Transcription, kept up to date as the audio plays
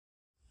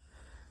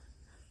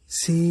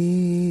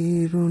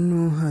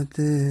සීරුණු හද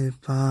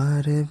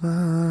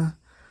පාරවා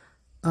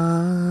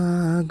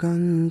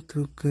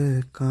ආගන්තුක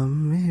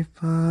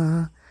කම්මෙපා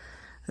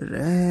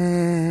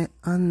රෑ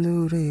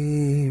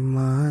අඳුරේ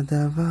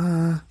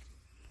මාදවා